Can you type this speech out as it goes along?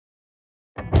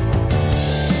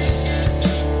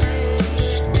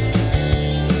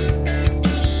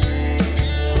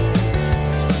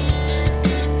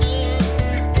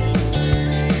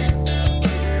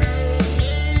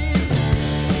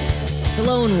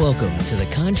and welcome to the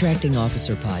Contracting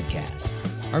Officer Podcast.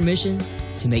 Our mission,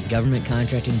 to make government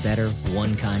contracting better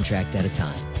one contract at a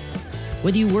time.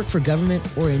 Whether you work for government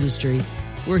or industry,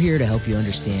 we're here to help you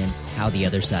understand how the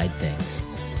other side thinks.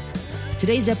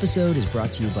 Today's episode is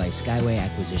brought to you by Skyway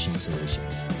Acquisition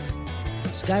Solutions.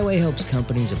 Skyway helps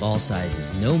companies of all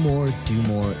sizes know more, do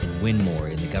more, and win more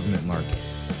in the government market.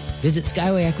 Visit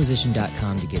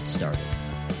skywayacquisition.com to get started.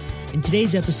 In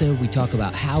today's episode, we talk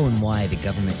about how and why the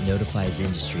government notifies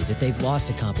industry that they've lost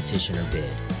a competition or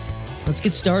bid. Let's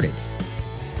get started.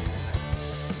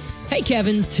 Hey,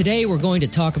 Kevin. Today, we're going to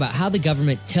talk about how the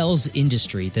government tells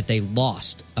industry that they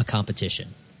lost a competition.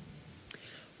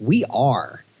 We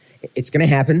are. It's going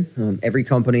to happen. Every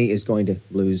company is going to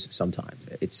lose sometime.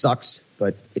 It sucks,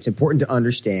 but it's important to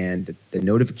understand that the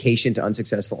notification to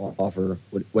unsuccessful offer,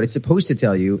 what it's supposed to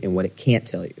tell you and what it can't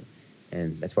tell you.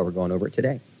 And that's why we're going over it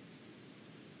today.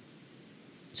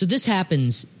 So this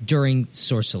happens during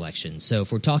source selection. So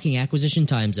if we're talking acquisition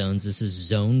time zones, this is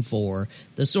zone 4,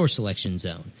 the source selection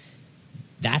zone.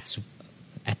 That's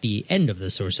at the end of the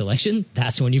source selection.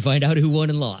 That's when you find out who won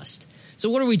and lost. So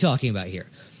what are we talking about here?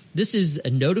 This is a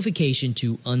notification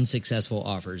to unsuccessful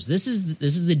offers. This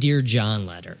is the Dear John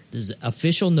letter. This is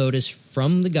official notice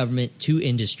from the government to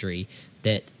industry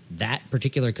that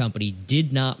particular company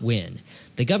did not win.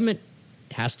 The government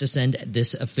has to send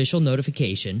this official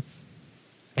notification.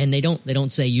 And they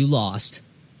don't say you lost,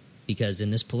 because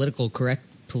in this politically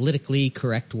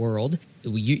correct world,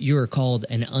 you are called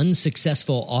an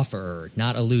unsuccessful offerer,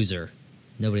 not a loser.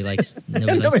 Nobody likes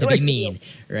to be mean,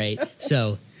 right?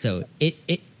 So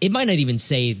it might not even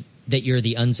say that you're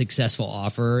the unsuccessful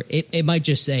offerer. It might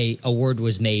just say a word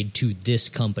was made to this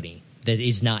company that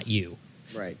is not you.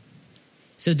 Right.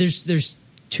 So there's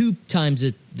two times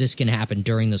that this can happen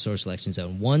during the source selection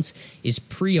zone. Once is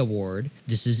pre-award.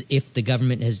 This is if the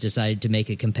government has decided to make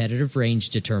a competitive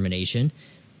range determination.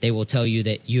 They will tell you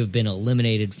that you have been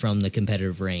eliminated from the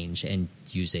competitive range and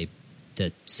use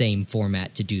the same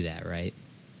format to do that, right?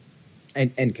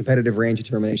 And competitive range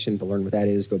determination, to learn what that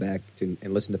is, go back to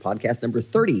and listen to podcast number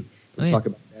 30. We'll talk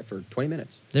about that for 20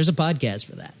 minutes. There's a podcast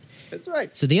for that. That's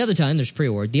right. So the other time, there's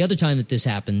pre-award. The other time that this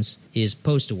happens is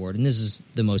post-award, and this is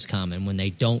the most common, when they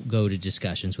don't go to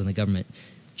discussions, when the government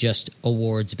just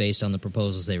awards based on the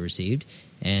proposals they received,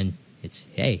 and it's,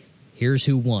 hey, here's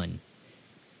who won.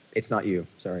 It's not you.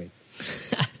 Sorry.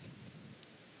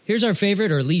 Here's our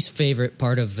favorite or least favorite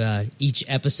part of each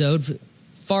episode,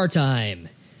 FAR time.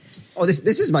 Oh,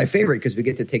 this is my favorite because we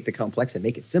get to take the complex and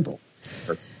make it simple.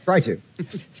 Or try to.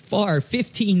 FAR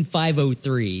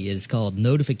 15503 is called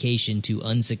Notification to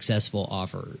Unsuccessful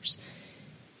Offers.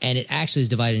 And it actually is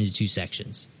divided into two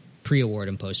sections, pre-award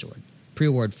and post-award.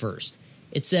 Pre-award first.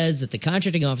 It says that the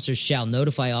contracting officers shall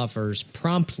notify offers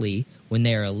promptly when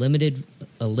they are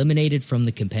eliminated from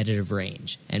the competitive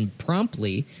range. And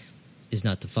promptly is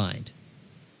not defined.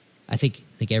 I think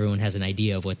everyone has an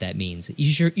idea of what that means.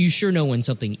 You sure know when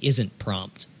something isn't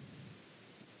prompt.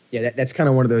 Yeah, that's kind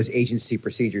of one of those agency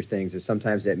procedure things. Is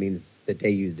sometimes that means the day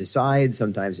you decide.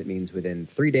 Sometimes it means within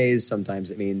 3 days. Sometimes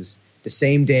it means the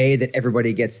same day that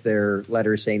everybody gets their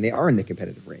letter saying they are in the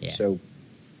competitive range. Yeah. So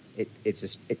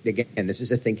again, this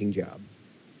is a thinking job.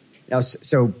 Now,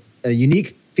 so a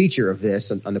unique feature of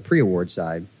this on the pre-award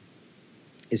side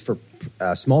is for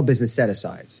small business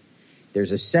set-asides.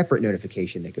 There's a separate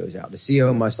notification that goes out. The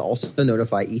CO must also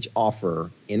notify each offerer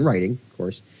in writing, of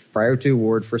course, prior to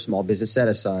award for small business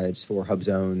set-asides for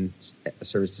HUBZone,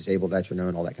 service disabled, veteran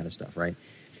owned, all that kind of stuff, right?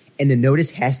 And the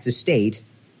notice has to state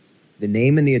the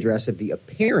name and the address of the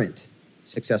apparent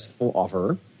successful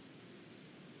offerer.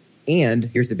 And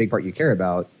here's the big part you care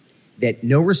about, that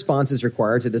no response is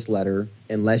required to this letter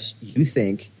unless you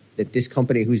think that this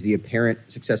company who's the apparent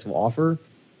successful offerer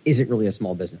isn't really a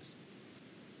small business.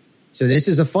 So this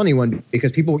is a funny one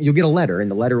because you'll get a letter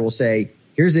and the letter will say,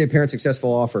 here's the apparent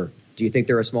successful offer. Do you think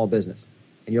they're a small business?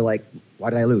 And you're like, why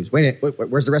did I lose? Wait a minute,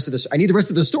 where's the rest of this? I need the rest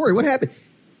of the story. What happened?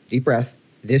 Deep breath.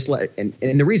 This letter, and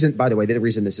the reason, by the way, the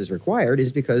reason this is required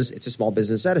is because it's a small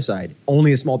business set-aside.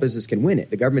 Only a small business can win it.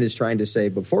 The government is trying to say,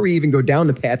 before we even go down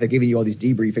the path of giving you all these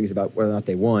debriefings about whether or not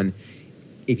they won,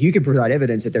 if you can provide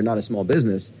evidence that they're not a small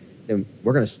business, then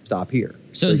we're going to stop here.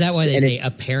 So is that why they say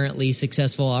apparently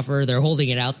successful offer? They're holding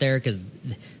it out there because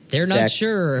they're not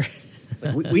sure.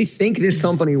 Like, we think this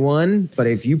company won, but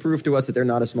if you prove to us that they're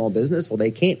not a small business, well, they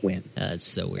can't win. That's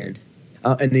so weird.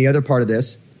 And the other part of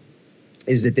this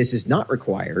is that this is not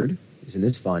required, isn't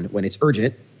this fun, when it's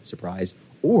urgent, surprise,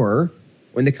 or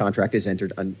when the contract is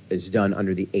done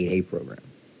under the 8A program.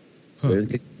 So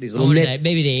there's these little nits.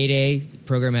 Maybe the 8A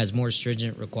program has more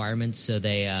stringent requirements, so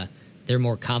they're they're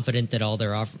more confident that all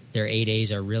their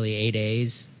 8As are really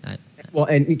 8As. Well,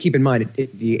 and keep in mind,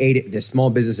 the Small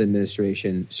Business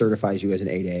Administration certifies you as an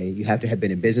 8A. You have to have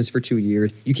been in business for 2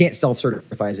 years. You can't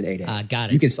self-certify as an 8A. Got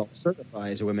it. You can self-certify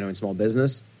as a women-owned small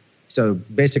business. So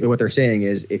basically what they're saying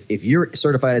is if you're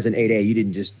certified as an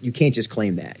 8A, you can't just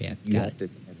claim that. Yeah, you have to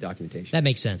have documentation. That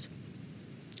makes sense.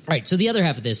 All right, so the other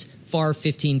half of this, FAR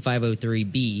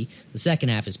 15503B, the second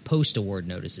half is post-award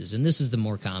notices, and this is the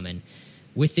more common.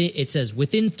 It says,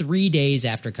 within 3 days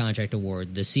after contract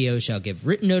award, the CO shall give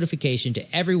written notification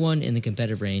to everyone in the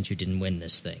competitive range who didn't win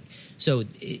this thing. So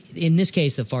in this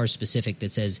case, the FAR is specific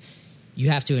that says you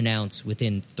have to announce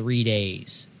within 3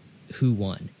 days who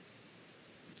won.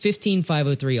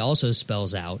 15503 also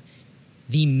spells out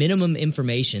the minimum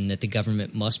information that the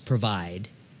government must provide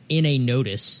in a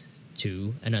notice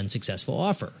to an unsuccessful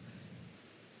offer.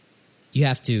 You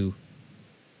have to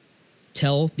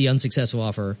tell the unsuccessful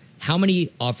offer how many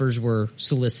offers were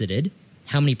solicited,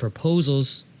 how many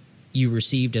proposals you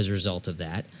received as a result of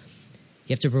that.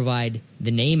 You have to provide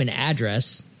the name and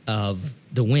address of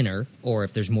the winner, or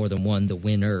if there's more than one, the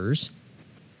winners.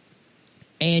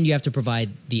 And you have to provide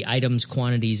the items,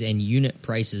 quantities, and unit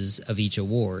prices of each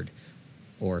award.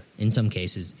 Or in some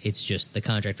cases, it's just the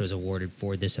contract was awarded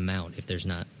for this amount if there's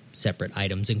not separate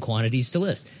items and quantities to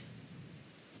list.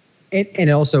 And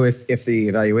also, if the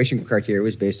evaluation criteria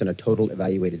was based on a total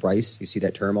evaluated price, you see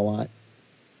that term a lot.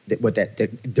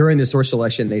 That during the source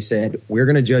selection, they said, we're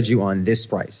going to judge you on this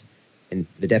price. And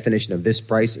the definition of this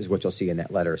price is what you'll see in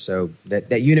that letter. So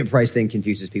that unit price thing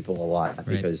confuses people a lot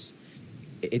because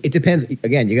it depends.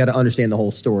 Again, you got to understand the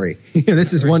whole story.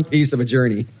 This is one piece of a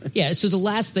journey. Yeah, so the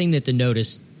last thing that the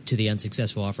notice to the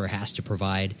unsuccessful offer has to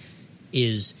provide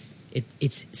is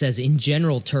it says in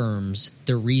general terms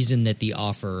the reason that the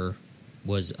offer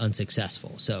was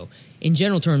unsuccessful. So in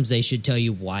general terms, they should tell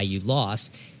you why you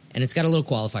lost, and it's got a little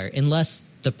qualifier, unless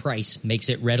the price makes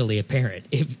it readily apparent.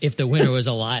 If the winner was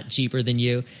a lot cheaper than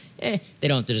you, they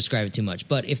don't have to describe it too much.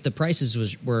 But if the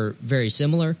prices were very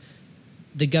similar,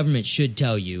 the government should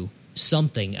tell you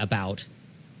something about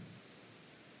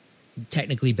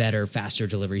technically better, faster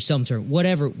delivery, some term,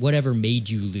 whatever made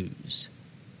you lose.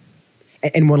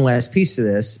 And one last piece to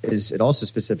this is it also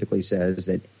specifically says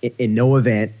that in no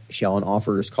event shall an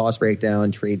offer's cost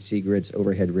breakdown, trade secrets,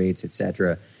 overhead rates,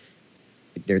 etc.,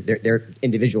 their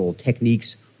individual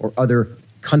techniques or other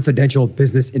confidential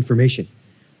business information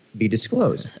be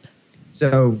disclosed.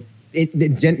 So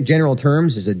in general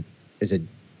terms is a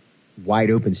wide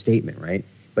open statement, right?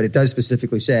 But it does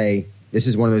specifically say this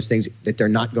is one of those things that they're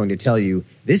not going to tell you.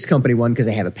 This company won because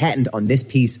they have a patent on this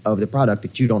piece of the product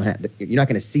that you don't have. You're not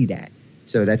going to see that.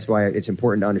 So that's why it's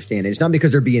important to understand. And it's not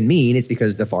because they're being mean. It's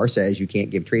because the FAR says you can't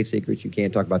give trade secrets. You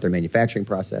can't talk about their manufacturing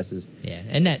processes. Yeah,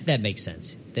 and that makes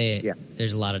sense.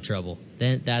 There's a lot of trouble.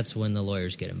 Then that's when the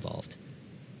lawyers get involved.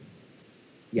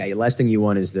 Yeah, the last thing you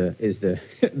want is the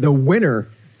winner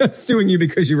suing you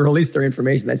because you released their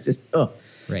information. That's just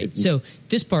Right. So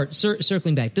this part,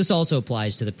 circling back, this also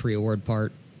applies to the pre-award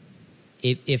part.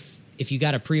 If you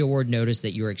got a pre-award notice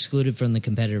that you were excluded from the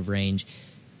competitive range,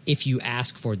 if you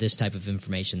ask for this type of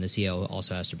information, the CO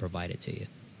also has to provide it to you.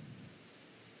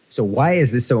 So why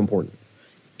is this so important?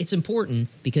 It's important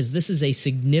because this is a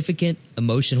significant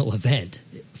emotional event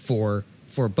for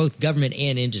both government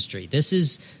and industry. This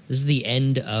is the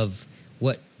end of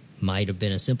what might have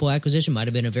been a simple acquisition, might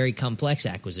have been a very complex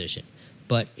acquisition.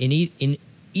 But in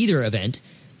either event,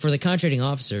 for the contracting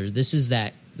officer, this is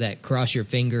that cross your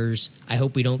fingers, I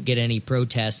hope we don't get any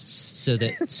protests so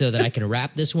that I can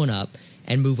wrap this one up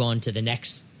and move on to the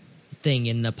next thing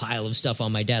in the pile of stuff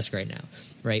on my desk right now,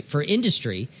 right? For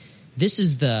industry, this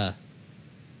is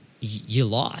you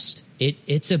lost.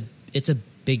 It's a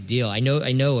big deal. I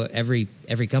know every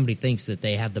company thinks that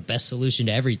they have the best solution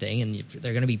to everything, and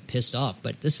they're going to be pissed off.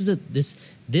 But this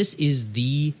is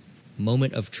the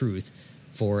moment of truth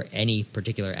for any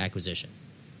particular acquisition.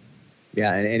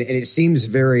 Yeah, and it seems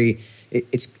very.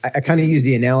 I kind of use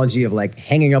the analogy of like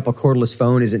hanging up a cordless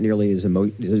phone isn't nearly as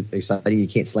exciting. You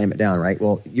can't slam it down, right?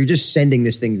 Well, you're just sending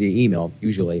this thing via email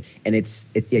usually, and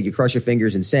you cross your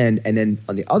fingers and send, and then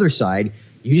on the other side,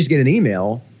 you just get an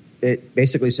email that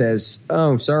basically says,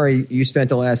 "Oh, sorry, you spent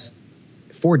the last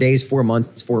 4 days, 4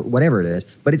 months, for whatever it is,"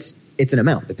 but it's an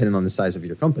amount depending on the size of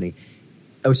your company.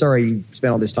 "Oh, sorry, you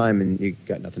spent all this time and you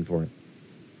got nothing for it."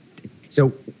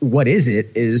 So what is it?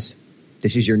 Is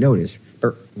this is your notice?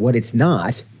 Or what it's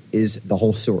not is the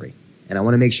whole story. And I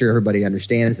want to make sure everybody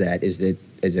understands that is that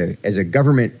as a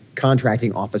government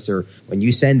contracting officer, when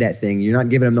you send that thing, you're not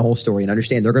giving them the whole story, and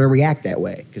understand they're going to react that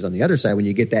way. Because on the other side, when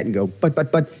you get that and go, but,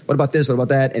 what about this? What about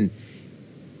that? And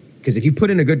because if you put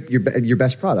in your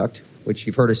best product, which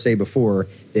you've heard us say before,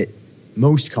 that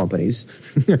most companies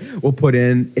will put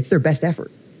in, it's their best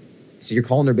effort. So you're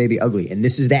calling their baby ugly. And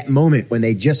this is that moment when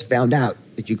they just found out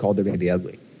that you called their baby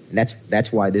ugly. And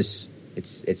that's why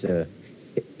it's a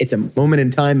moment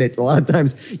in time that a lot of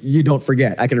times you don't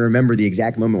forget. I can remember the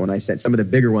exact moment when I said some of the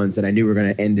bigger ones that I knew were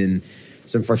going to end in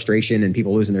some frustration and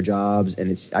people losing their jobs.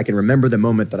 And I can remember the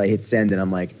moment that I hit send and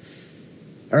I'm like,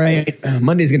 all right,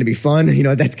 Monday's going to be fun.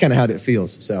 That's kind of how that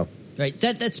feels. So. Right.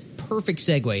 That's perfect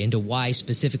segue into why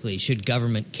specifically should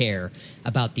government care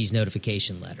about these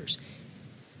notification letters.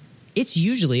 It's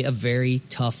usually a very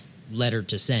tough letter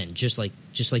to send, just like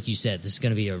you said. This is going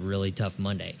to be a really tough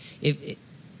Monday.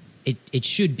 It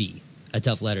should be a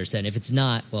tough letter to send. If it's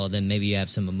not, well, then maybe you have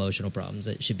some emotional problems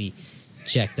that should be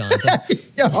checked on.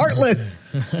 You're heartless.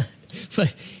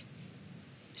 But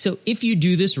so if you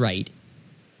do this right,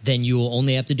 then you will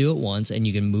only have to do it once, and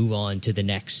you can move on to the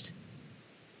next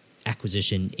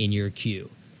acquisition in your queue.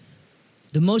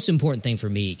 The most important thing for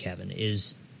me, Kevin,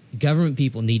 is government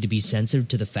people need to be sensitive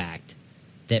to the fact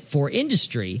that for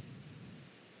industry,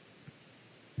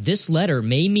 this letter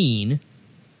may mean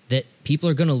that people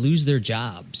are going to lose their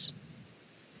jobs.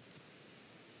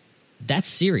 That's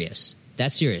serious.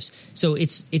 That's serious. So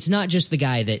it's not just the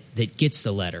guy that gets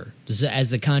the letter.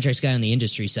 As the contracts guy on the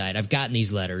industry side, I've gotten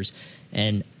these letters,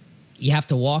 and you have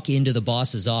to walk into the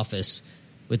boss's office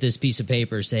with this piece of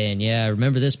paper saying, yeah,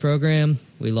 remember this program?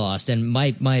 We lost. And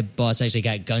my boss actually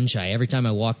got gun shy. Every time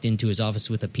I walked into his office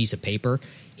with a piece of paper,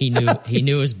 he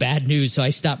knew it was bad news, so I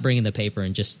stopped bringing the paper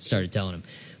and just started telling him.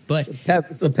 But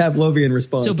it's a Pavlovian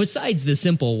response. So besides the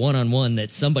simple one-on-one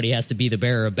that somebody has to be the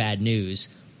bearer of bad news,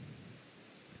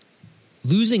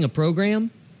 losing a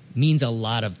program means a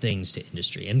lot of things to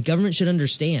industry, and government should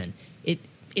understand it.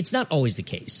 It's not always the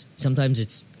case. Sometimes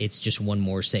it's just one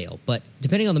more sale. But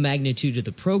depending on the magnitude of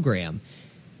the program,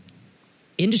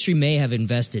 industry may have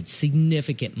invested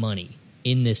significant money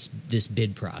in this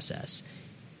bid process.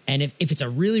 And if it's a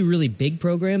really, really big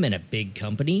program and a big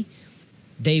company,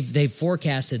 they've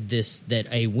forecasted that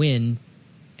a win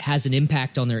has an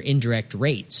impact on their indirect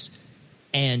rates.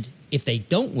 And if they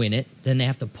don't win it, then they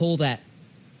have to pull that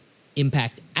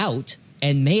impact out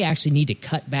and may actually need to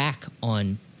cut back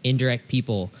on indirect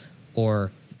people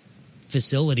or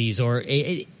facilities, or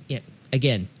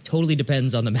again, totally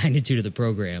depends on the magnitude of the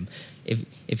program.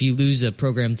 If you lose a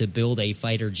program to build a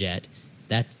fighter jet,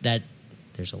 that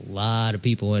there's a lot of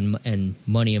people and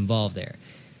money involved there.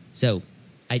 So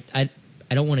I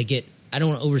don't want to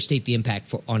overstate the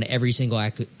impact on every single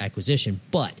acquisition,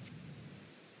 but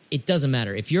it doesn't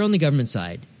matter. If you're on the government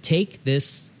side, take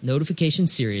this notification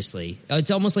seriously.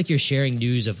 It's almost like you're sharing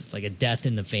news of like a death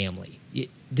in the family.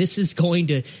 This is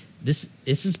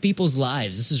people's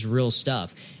lives. This is real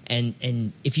stuff.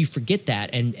 And if you forget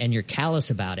that and you're callous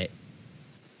about it,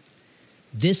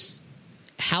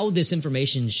 how this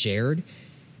information is shared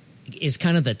is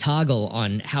kind of the toggle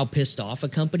on how pissed off a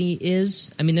company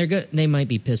is. I mean, they might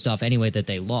be pissed off anyway that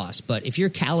they lost, but if you're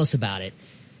callous about it,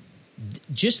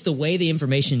 just the way the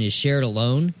information is shared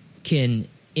alone can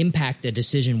impact the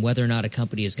decision whether or not a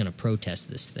company is going to protest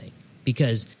this thing.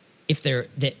 Because if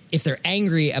they're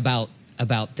angry about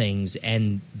things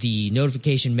and the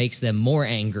notification makes them more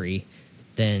angry,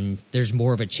 then there's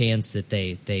more of a chance that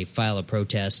they file a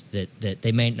protest that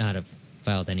they may not have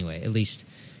filed anyway. At least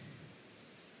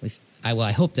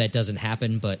I hope that doesn't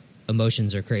happen, but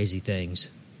emotions are crazy things.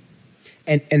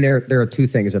 And there are two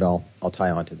things that I'll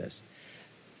tie on to this.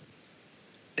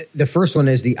 The first one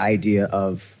is the idea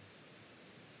of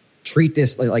treat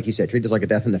this, like you said, treat this like a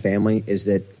death in the family, is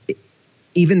that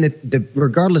even the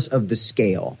regardless of the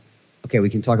scale, okay, we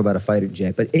can talk about a fighter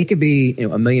jet, but it could be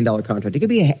 $1 million contract. It could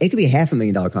be a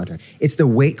 $500,000 contract. It's the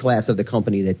weight class of the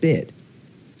company that bid.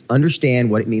 Understand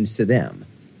what it means to them.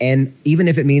 And even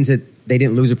if it means that they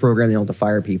didn't lose a program, they don't have to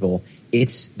fire people, they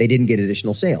didn't get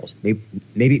additional sales.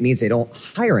 Maybe it means they don't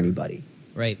hire anybody.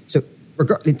 Right. So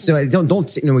don't.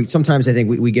 Sometimes I think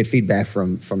we get feedback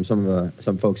from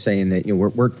some folks saying that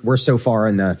we're so far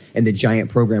in the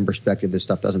giant program perspective, this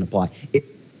stuff doesn't apply.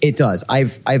 It does.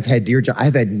 I've had Dear John.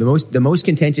 I've had the most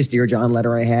contentious Dear John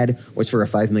letter I had was for a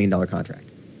 $5 million contract,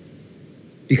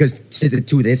 because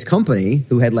to this company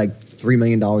who had like $3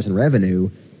 million in revenue,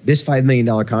 this $5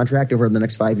 million contract over the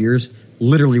next 5 years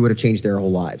literally would have changed their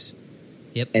whole lives.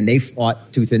 Yep. And they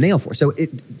fought tooth and nail for. So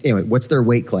anyway, what's their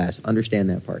weight class?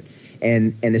 Understand that part.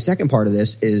 And the second part of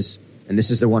this is, and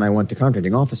this is the one I want the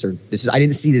contracting officer. I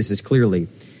didn't see this as clearly.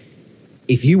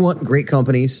 If you want great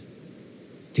companies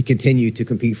to continue to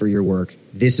compete for your work,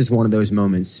 this is one of those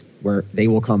moments where they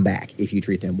will come back if you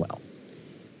treat them well.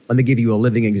 Let me give you a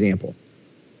living example.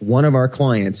 One of our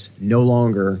clients no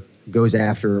longer goes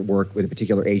after work with a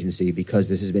particular agency because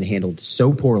this has been handled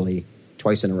so poorly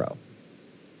twice in a row.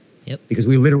 Yep. Because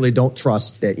we literally don't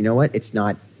trust that, you know what, it's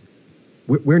not,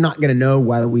 we're not going to know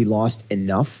whether we lost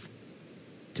enough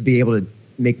to be able to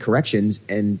make corrections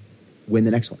and win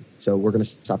the next one. So we're going to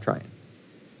stop trying.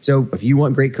 So if you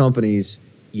want great companies,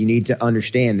 you need to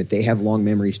understand that they have long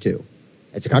memories too.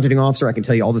 As a contracting officer, I can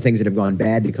tell you all the things that have gone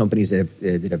bad, the companies that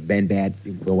have been bad,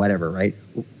 or whatever, right?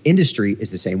 Industry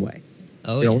is the same way.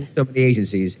 Oh, there are only so many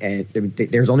agencies, and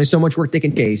there's only so much work they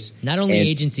can chase. Not only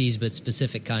agencies, but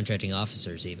specific contracting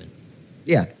officers even.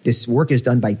 Yeah, this work is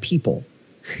done by people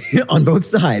on both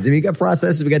sides. I mean, we got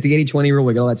processes, we got the 80-20 rule,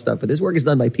 we got all that stuff, but this work is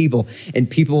done by people, and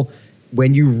people,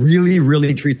 when you really,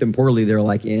 really treat them poorly, they're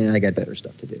like, yeah, I got better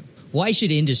stuff to do. Why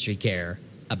should industry care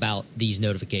about these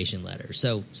notification letters?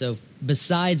 So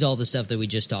besides all the stuff that we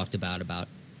just talked about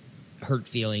hurt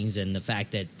feelings and the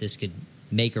fact that this could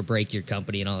make or break your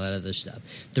company and all that other stuff,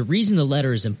 the reason the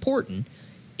letter is important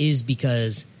is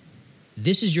because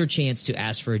this is your chance to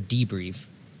ask for a debrief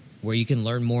where you can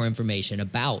learn more information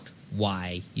about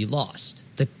why you lost.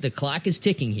 The clock is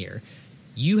ticking here.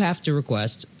 You have to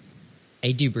request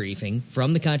a debriefing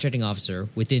from the contracting officer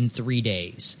within 3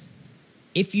 days.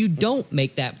 If you don't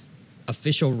make that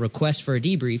official request for a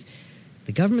debrief,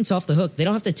 the government's off the hook. They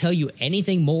don't have to tell you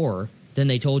anything more than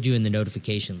they told you in the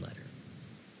notification letter.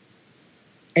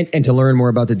 And to learn more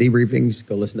about the debriefings,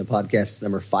 go listen to podcasts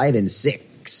number 5 and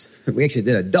 6. We actually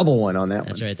did a double one on that one.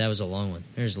 That's right. That was a long one.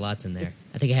 There's lots in there.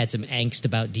 I think I had some angst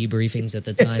about debriefings at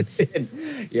the time.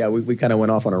 Yeah, we kind of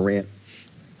went off on a rant.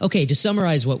 Okay, to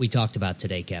summarize what we talked about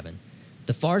today, Kevin,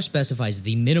 the FAR specifies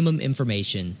the minimum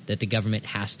information that the government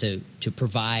has to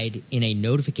provide in a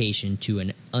notification to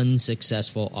an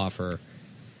unsuccessful offer.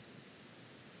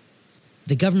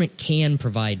 The government can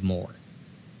provide more.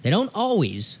 They don't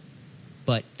always,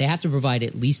 but they have to provide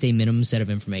at least a minimum set of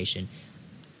information.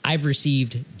 I've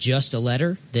received just a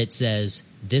letter that says,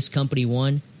 this company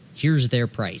won, here's their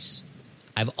price.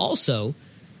 I've also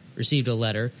received a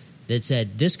letter that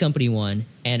said, this company won,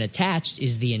 and attached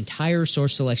is the entire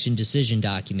source selection decision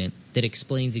document that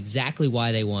explains exactly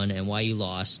why they won and why you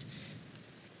lost.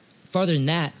 Farther than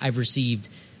that, I've received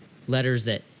letters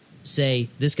that say,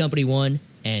 this company won,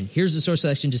 and here's the source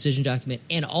selection decision document,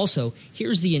 and also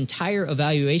here's the entire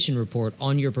evaluation report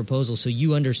on your proposal so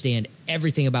you understand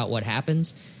everything about what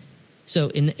happens. So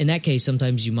in that case,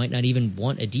 sometimes you might not even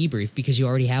want a debrief because you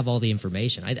already have all the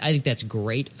information. I think that's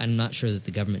great. I'm not sure that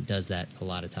the government does that a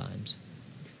lot of times.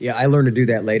 Yeah, I learned to do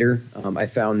that later. I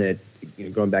found that,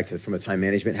 going back to from a time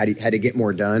management, how to get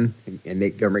more done and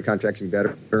make government contracting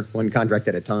better, one contract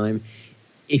at a time.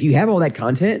 If you have all that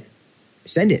content,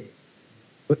 send it.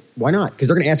 But why not? Because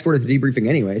they're going to ask for it at the debriefing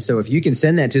anyway. So if you can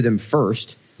send that to them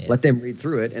first, let them read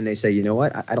through it, and they say, you know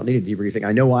what, I don't need a debriefing.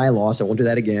 I know why I lost. I won't do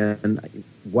that again.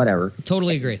 Whatever.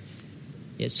 Totally agree.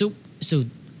 Yeah. So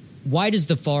why does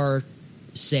the FAR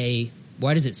say?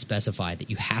 Why does it specify that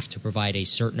you have to provide a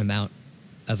certain amount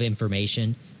of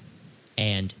information,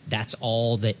 and that's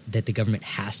all that the government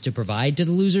has to provide to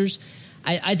the losers?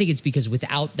 I think it's because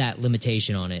without that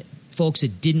limitation on it, folks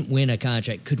that didn't win a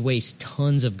contract could waste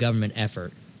tons of government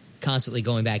effort constantly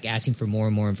going back, asking for more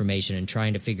and more information and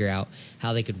trying to figure out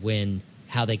how they could win,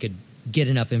 how they could get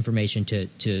enough information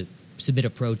to submit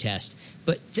a protest.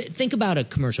 But think about a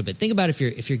commercial bid. Think about if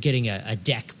you're getting a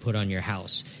deck put on your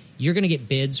house. You're going to get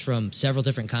bids from several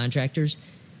different contractors.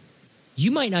 You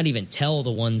might not even tell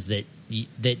the ones that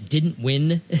didn't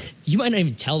win. You might not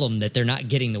even tell them that they're not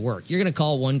getting the work. You're going to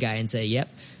call one guy and say, yep,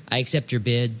 I accept your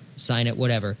bid, sign it,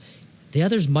 whatever. The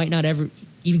others might not ever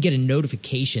even get a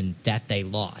notification that they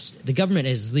lost. The government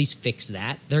has at least fixed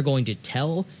that. They're going to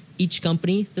tell each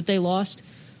company that they lost,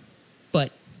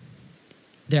 but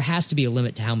there has to be a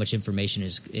limit to how much information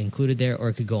is included there, or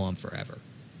it could go on forever.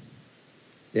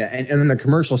 Yeah, and then the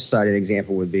commercial side of the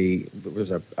example would be, there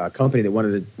was a company that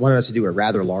wanted us to do a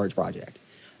rather large project,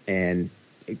 and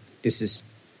this is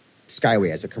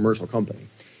Skyway as a commercial company,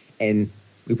 and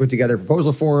we put together a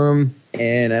proposal for them,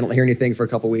 and I don't hear anything for a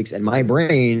couple of weeks, and my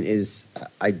brain is,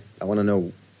 I want to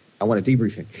know, I want a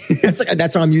debriefing.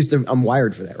 That's how I'm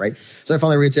wired for that, right? So I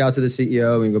finally reach out to the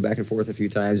CEO and go back and forth a few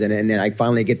times, and then I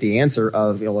finally get the answer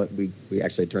of, we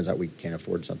actually, it turns out we can't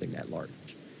afford something that large.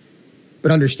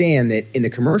 But understand that in the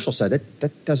commercial side,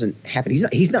 that doesn't happen.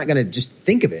 He's not going to just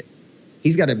think of it.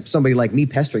 He's got somebody like me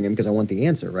pestering him because I want the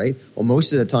answer, right? Well,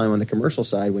 most of the time on the commercial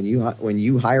side, when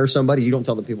you hire somebody, you don't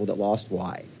tell the people that lost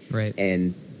why. Right.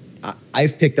 And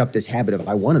I've picked up this habit of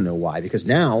I want to know why, because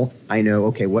now I know,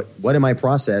 okay, what in my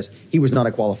process, he was not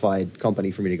a qualified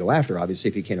company for me to go after. Obviously,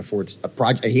 if he can't afford a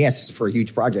project, he asks for a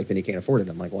huge project and he can't afford it.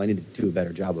 I'm like, well, I need to do a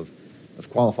better job of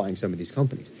qualifying some of these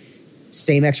companies.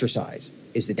 Same exercise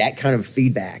is that kind of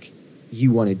feedback,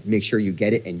 you want to make sure you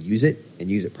get it and use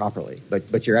it properly.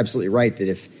 But you're absolutely right that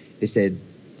if they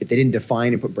didn't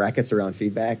define and put brackets around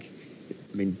feedback,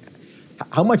 I mean,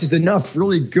 how much is enough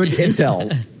really good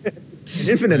intel?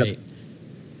 Infinite. Right.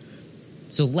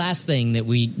 So last thing that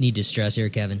we need to stress here,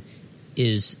 Kevin,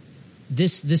 is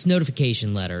this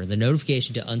notification letter, the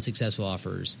notification to unsuccessful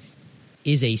offers,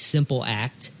 is a simple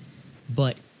act,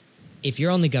 but if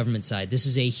you're on the government side, this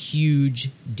is a huge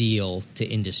deal to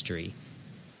industry.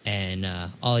 And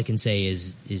all I can say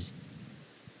is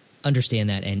understand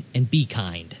that and be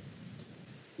kind.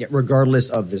 Yeah, regardless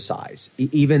of the size,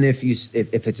 even if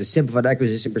it's a simplified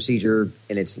acquisition procedure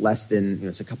and it's less than,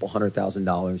 it's a couple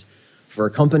 $100,000 for a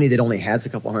company that only has a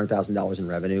couple $100,000 in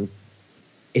revenue,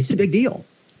 it's a big deal.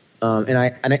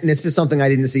 And this is something I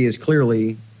didn't see as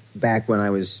clearly back when I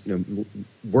was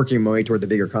working my way toward the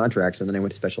bigger contracts, and then I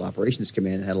went to Special Operations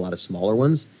Command and had a lot of smaller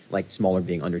ones, like smaller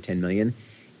being under 10 million.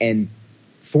 And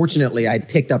fortunately, I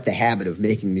picked up the habit of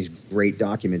making these great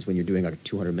documents when you're doing like a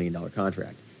 $200 million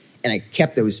contract. And I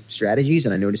kept those strategies,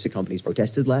 and I noticed the companies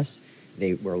protested less.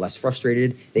 They were less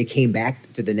frustrated. They came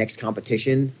back to the next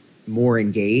competition more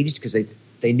engaged because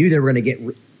they knew they were going to get,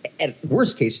 at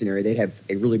worst case scenario, they'd have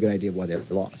a really good idea of why they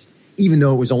lost, even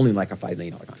though it was only like a $5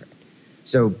 million contract.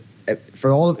 So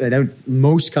for all of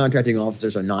most contracting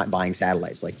officers are not buying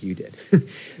satellites like you did.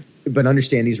 But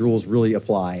understand these rules really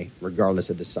apply regardless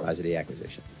of the size of the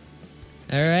acquisition.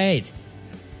 All right.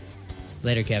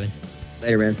 Later, Kevin.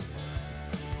 Later, man.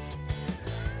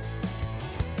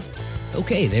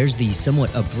 Okay, there's the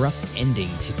somewhat abrupt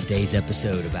ending to today's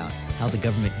episode about how the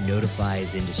government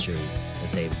notifies industry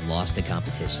that they've lost a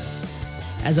competition.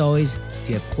 As always, if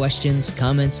you have questions,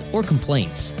 comments, or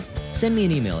complaints, send me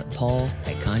an email at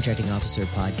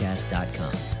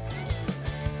paul@contractingofficerpodcast.com.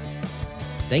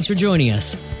 Thanks for joining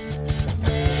us.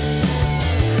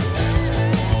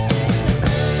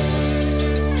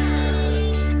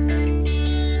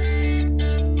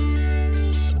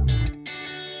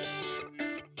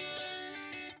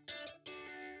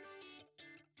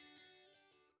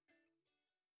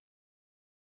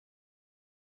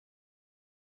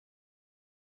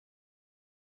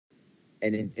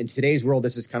 And in today's world,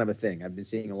 this is kind of a thing. I've been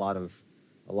seeing a lot of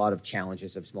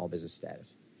challenges of small business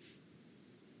status.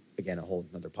 Again, a whole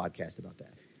another podcast about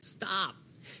that. Stop.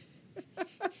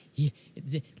 You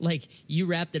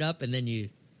wrapped it up and then you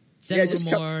said a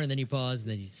little more and then you paused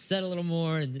and then you said a little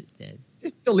more. And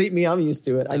just delete me. I'm used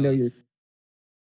to it. I know you're